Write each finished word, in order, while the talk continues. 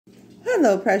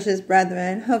Hello, precious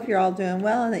brethren. Hope you're all doing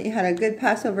well and that you had a good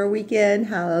Passover weekend.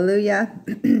 Hallelujah.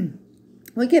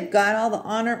 We give God all the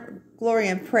honor, glory,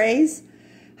 and praise.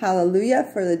 Hallelujah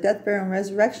for the death, burial, and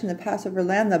resurrection, the Passover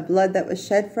lamb, the blood that was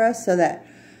shed for us so that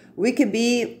we could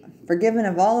be forgiven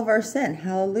of all of our sin.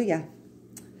 Hallelujah.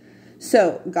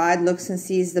 So God looks and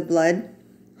sees the blood.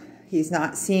 He's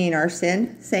not seeing our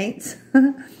sin, saints.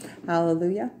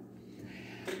 Hallelujah.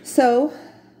 So,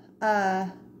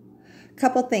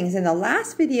 couple things. In the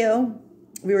last video,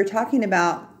 we were talking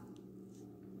about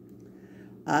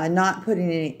not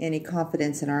putting any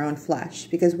confidence in our own flesh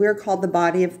because we're called the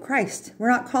body of Christ. We're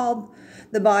not called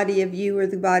the body of you or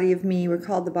the body of me. We're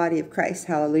called the body of Christ.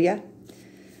 Hallelujah.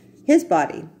 His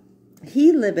body.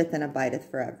 He liveth and abideth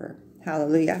forever.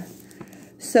 Hallelujah.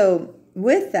 So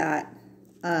with that,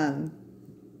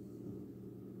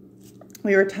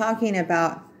 we were talking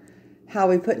about how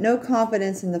we put no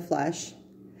confidence in the flesh.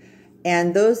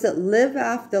 And those that live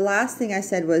after, the last thing I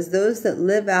said was those that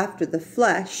live after the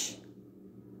flesh,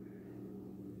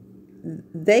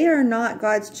 they are not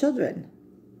God's children.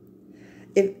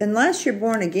 Unless you're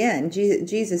born again,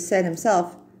 Jesus said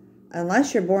himself,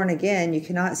 unless you're born again, you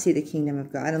cannot see the kingdom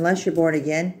of God. Unless you're born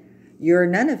again, you're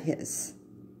none of his.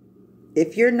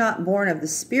 If you're not born of the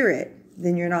Spirit,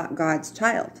 then you're not God's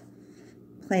child.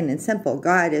 Plain and simple.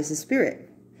 God is a spirit.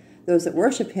 Those that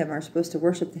worship him are supposed to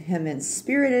worship him in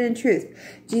spirit and in truth.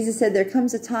 Jesus said there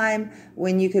comes a time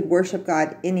when you could worship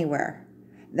God anywhere.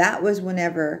 That was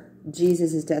whenever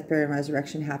Jesus' death, burial, and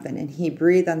resurrection happened. And he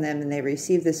breathed on them and they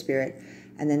received the Spirit.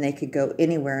 And then they could go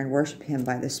anywhere and worship him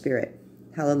by the Spirit.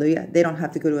 Hallelujah. They don't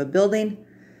have to go to a building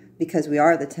because we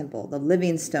are the temple, the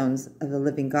living stones of the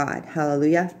living God.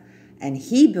 Hallelujah. And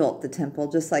he built the temple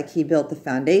just like he built the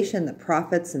foundation, the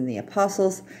prophets and the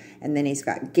apostles. And then he's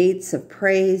got gates of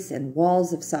praise and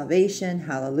walls of salvation.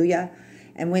 Hallelujah.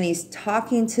 And when he's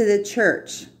talking to the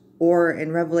church, or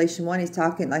in Revelation 1, he's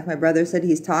talking, like my brother said,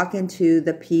 he's talking to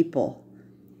the people.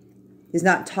 He's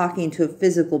not talking to a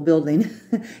physical building.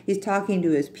 He's talking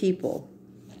to his people,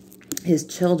 his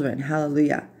children.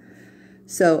 Hallelujah.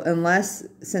 So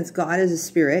since God is a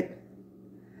spirit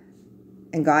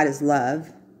and God is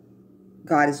love,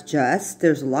 God is just.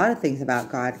 There's a lot of things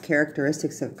about God,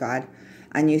 characteristics of God.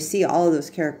 And you see all of those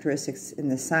characteristics in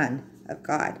the Son of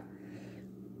God.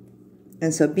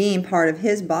 And so being part of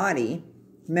his body,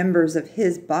 members of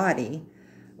his body,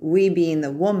 we being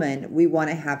the woman, we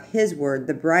want to have his word,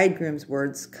 the bridegroom's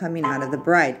words coming out of the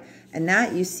bride. And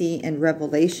that you see in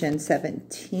Revelation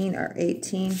 17 or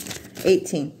 18.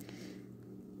 18.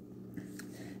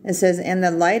 It says, and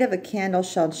the light of a candle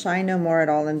shall shine no more at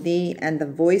all in thee, and the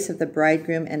voice of the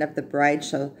bridegroom and of the bride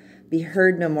shall be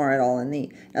heard no more at all in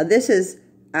thee. Now this is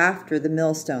after the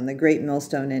millstone, the great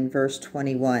millstone in verse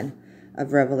 21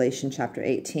 of Revelation chapter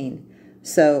 18.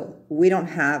 So we don't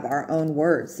have our own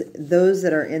words. Those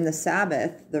that are in the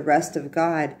Sabbath, the rest of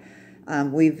God,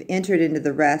 we've entered into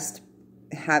the rest,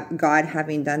 God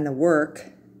having done the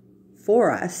work for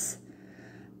us.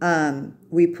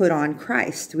 We put on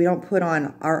Christ. We don't put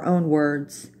on our own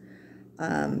words.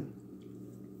 And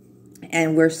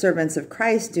we're servants of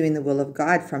Christ doing the will of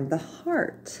God from the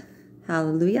heart.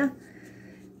 Hallelujah.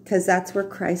 Because that's where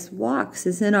Christ walks,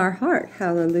 is in our heart.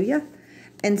 Hallelujah.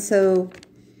 And so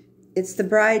it's the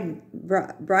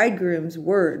bridegroom's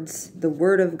words, the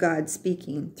word of God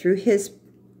speaking through his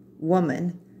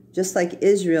woman, just like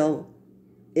Israel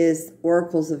is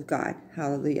oracles of God.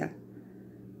 Hallelujah.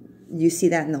 You see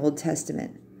that in the Old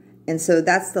Testament. And so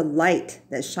that's the light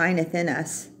that shineth in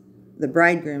us. The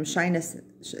bridegroom shineth,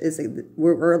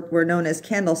 we're known as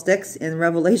candlesticks in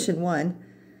Revelation 1.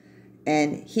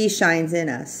 And he shines in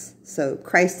us. So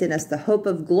Christ in us, the hope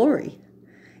of glory,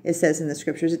 it says in the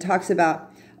scriptures. It talks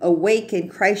about awake and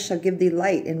Christ shall give thee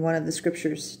light. In one of the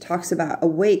scriptures it talks about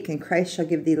awake and Christ shall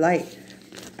give thee light.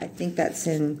 I think is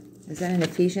that in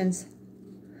Ephesians?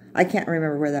 I can't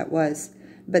remember where that was.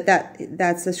 But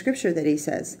that's the scripture that he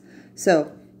says.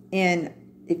 So in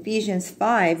Ephesians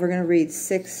 5, we're going to read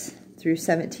 6 through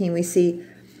 17. We see,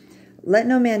 let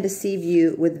no man deceive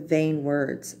you with vain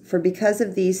words. For because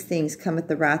of these things cometh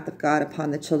the wrath of God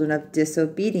upon the children of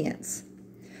disobedience.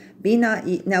 Be not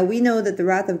ye. Now we know that the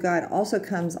wrath of God also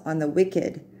comes on the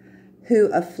wicked,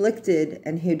 who afflicted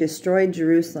and who destroyed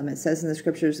Jerusalem. It says in the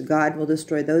scriptures, God will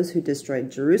destroy those who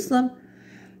destroyed Jerusalem,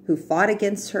 who fought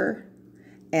against her.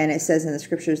 And it says in the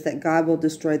scriptures that God will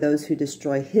destroy those who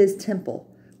destroy his temple,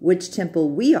 which temple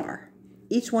we are.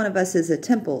 Each one of us is a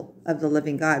temple of the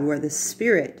living God where the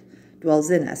Spirit dwells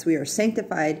in us. We are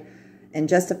sanctified and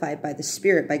justified by the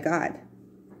Spirit, by God,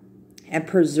 and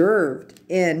preserved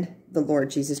in the Lord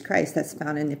Jesus Christ. That's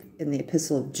found in the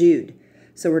Epistle of Jude.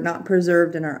 So we're not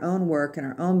preserved in our own work, in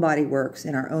our own body works,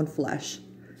 in our own flesh.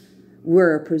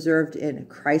 We're preserved in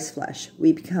Christ's flesh.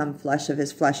 We become flesh of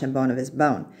his flesh and bone of his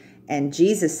bone. And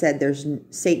Jesus said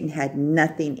Satan had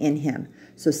nothing in him.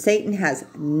 So Satan has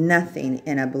nothing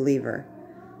in a believer.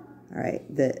 All right.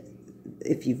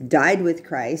 If you've died with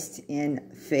Christ in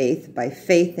faith, by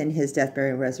faith in his death,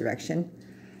 burial, and resurrection,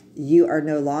 you are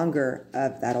no longer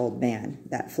of that old man,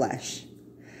 that flesh.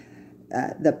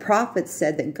 The prophet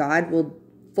said that God will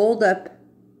fold up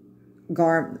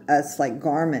us like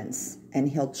garments, and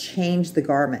he'll change the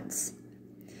garments.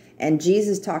 And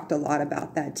Jesus talked a lot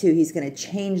about that too. He's going to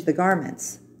change the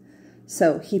garments.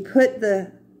 So he put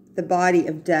the body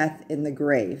of death in the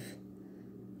grave.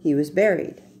 He was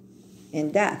buried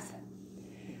in death.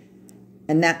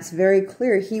 And that's very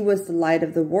clear. He was the light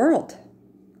of the world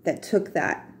that took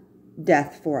that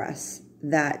death for us.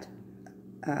 That,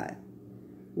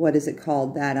 what is it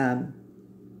called?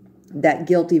 That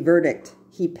guilty verdict.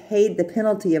 He paid the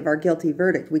penalty of our guilty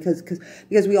verdict because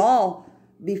we all,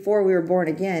 before we were born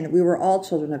again, we were all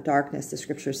children of darkness, the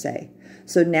scriptures say.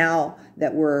 So now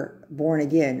that we're born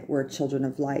again, we're children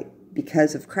of light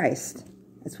because of Christ.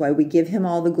 That's why we give him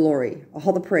all the glory,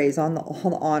 all the praise, all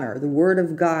the honor, the word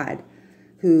of God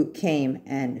who came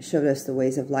and showed us the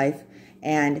ways of life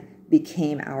and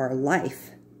became our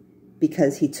life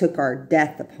because he took our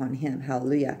death upon him.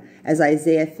 Hallelujah. As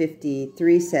Isaiah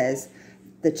 53 says,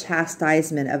 the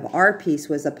chastisement of our peace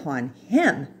was upon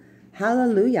him.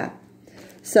 Hallelujah.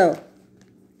 So,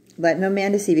 let no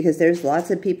man deceive, because there's lots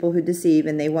of people who deceive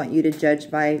and they want you to judge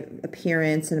by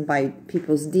appearance and by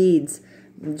people's deeds.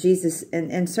 Jesus,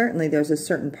 and certainly there's a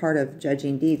certain part of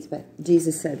judging deeds, but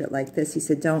Jesus said it like this. He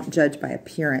said, don't judge by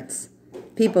appearance.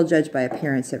 People judge by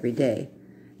appearance every day.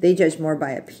 They judge more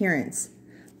by appearance.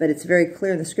 But it's very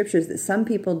clear in the scriptures that some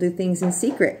people do things in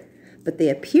secret, but they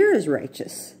appear as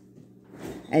righteous.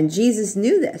 And Jesus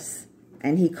knew this,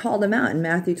 and he called them out in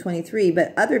Matthew 23.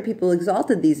 But other people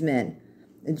exalted these men.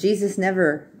 And Jesus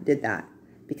never did that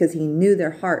because he knew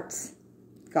their hearts.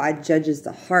 God judges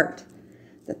the heart,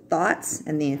 the thoughts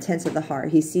and the intents of the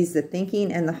heart. He sees the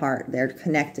thinking and the heart. They're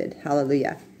connected.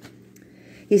 Hallelujah.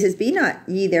 He says, be not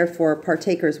ye therefore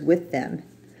partakers with them,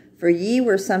 for ye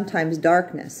were sometimes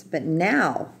darkness, but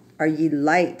now are ye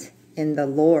light in the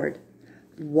Lord.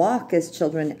 Walk as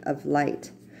children of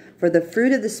light. For the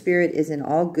fruit of the Spirit is in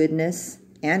all goodness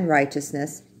and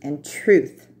righteousness and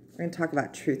truth. We're going to talk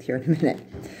about truth here in a minute.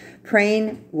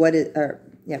 Proving what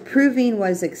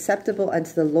is acceptable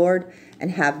unto the Lord,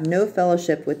 and have no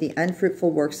fellowship with the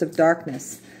unfruitful works of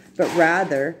darkness, but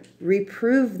rather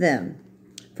reprove them.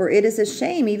 For it is a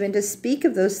shame even to speak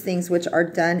of those things which are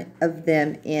done of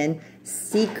them in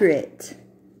secret.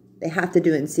 They have to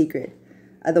do it in secret.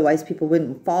 Otherwise, people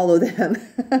wouldn't follow them.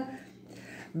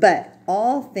 But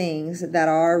all things that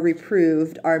are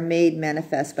reproved are made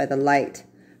manifest by the light.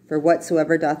 For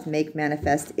whatsoever doth make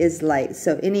manifest is light.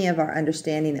 So any of our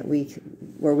understanding that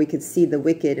where we could see the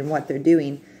wicked and what they're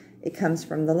doing, it comes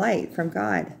from the light, from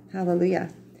God.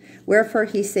 Hallelujah. Wherefore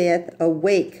he saith,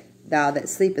 awake, thou that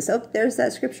sleepest. Oh, there's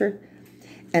that scripture.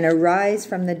 And arise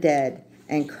from the dead,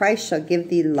 and Christ shall give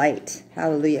thee light.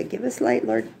 Hallelujah. Give us light,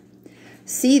 Lord.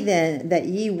 See then that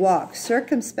ye walk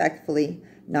circumspectly,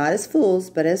 not as fools,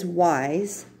 but as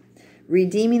wise,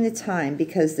 redeeming the time,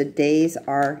 because the days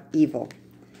are evil.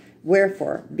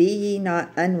 Wherefore, be ye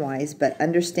not unwise, but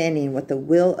understanding what the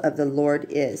will of the Lord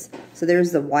is. So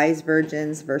there's the wise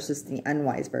virgins versus the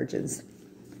unwise virgins.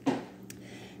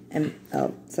 And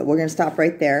so we're going to stop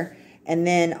right there. And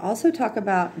then also talk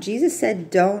about, Jesus said,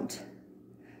 don't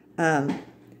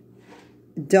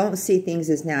see things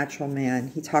as natural man.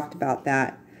 He talked about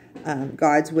that.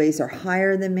 God's ways are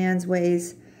higher than man's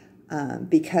ways,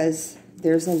 because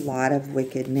there's a lot of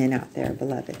wicked men out there,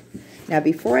 beloved. Now,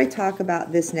 before I talk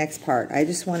about this next part, I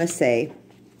just want to say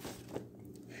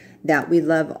that we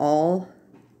love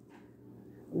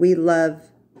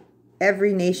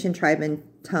every nation, tribe, and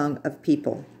tongue of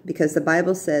people, because the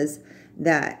Bible says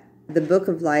that the book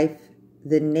of life,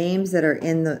 the names that are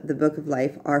in the book of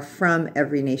life are from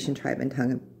every nation, tribe, and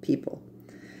tongue of people.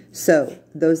 So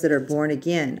those that are born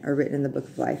again are written in the book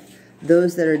of life.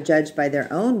 Those that are judged by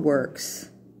their own works,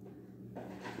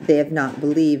 they have not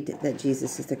believed that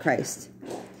Jesus is the Christ.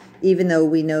 Even though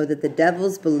we know that the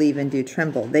devils believe and do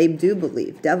tremble. They do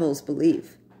believe. Devils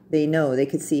believe. They know. They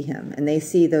could see him. And they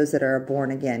see those that are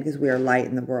born again, because we are light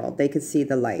in the world. They could see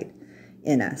the light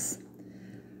in us.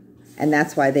 And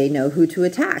that's why they know who to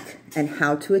attack and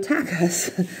how to attack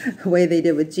us, the way they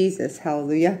did with Jesus.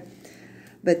 Hallelujah.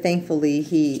 But thankfully,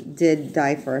 he did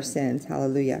die for our sins.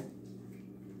 Hallelujah.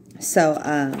 So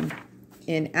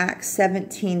in Acts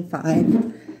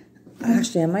 17:5,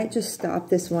 Actually, I might just stop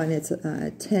this one. It's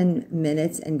 10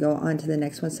 minutes and go on to the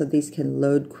next one so these can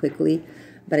load quickly.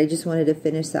 But I just wanted to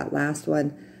finish that last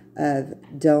one of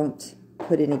don't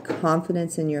put any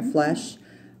confidence in your flesh.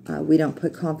 We don't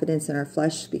put confidence in our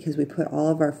flesh because we put all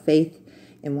of our faith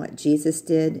in what Jesus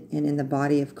did and in the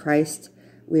body of Christ.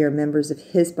 We are members of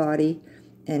his body,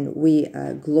 and we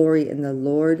glory in the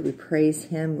Lord. We praise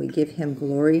him. We give him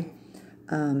glory.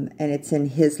 And it's in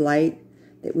his light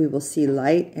that we will see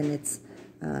light, and it's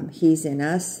he's in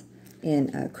us,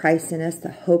 in Christ in us,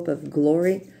 the hope of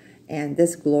glory. And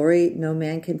this glory no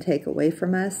man can take away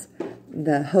from us.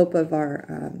 The hope of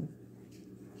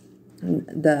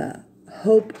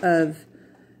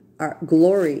our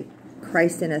glory,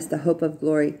 Christ in us, the hope of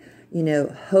glory. You know,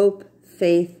 hope,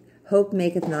 faith, hope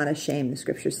maketh not ashamed, the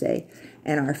scriptures say.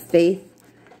 And our faith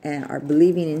and our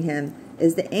believing in him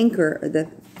is the anchor,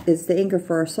 is the anchor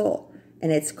for our soul.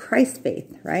 And it's Christ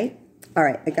faith, right? All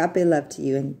right, agape love to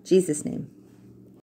you in Jesus' name.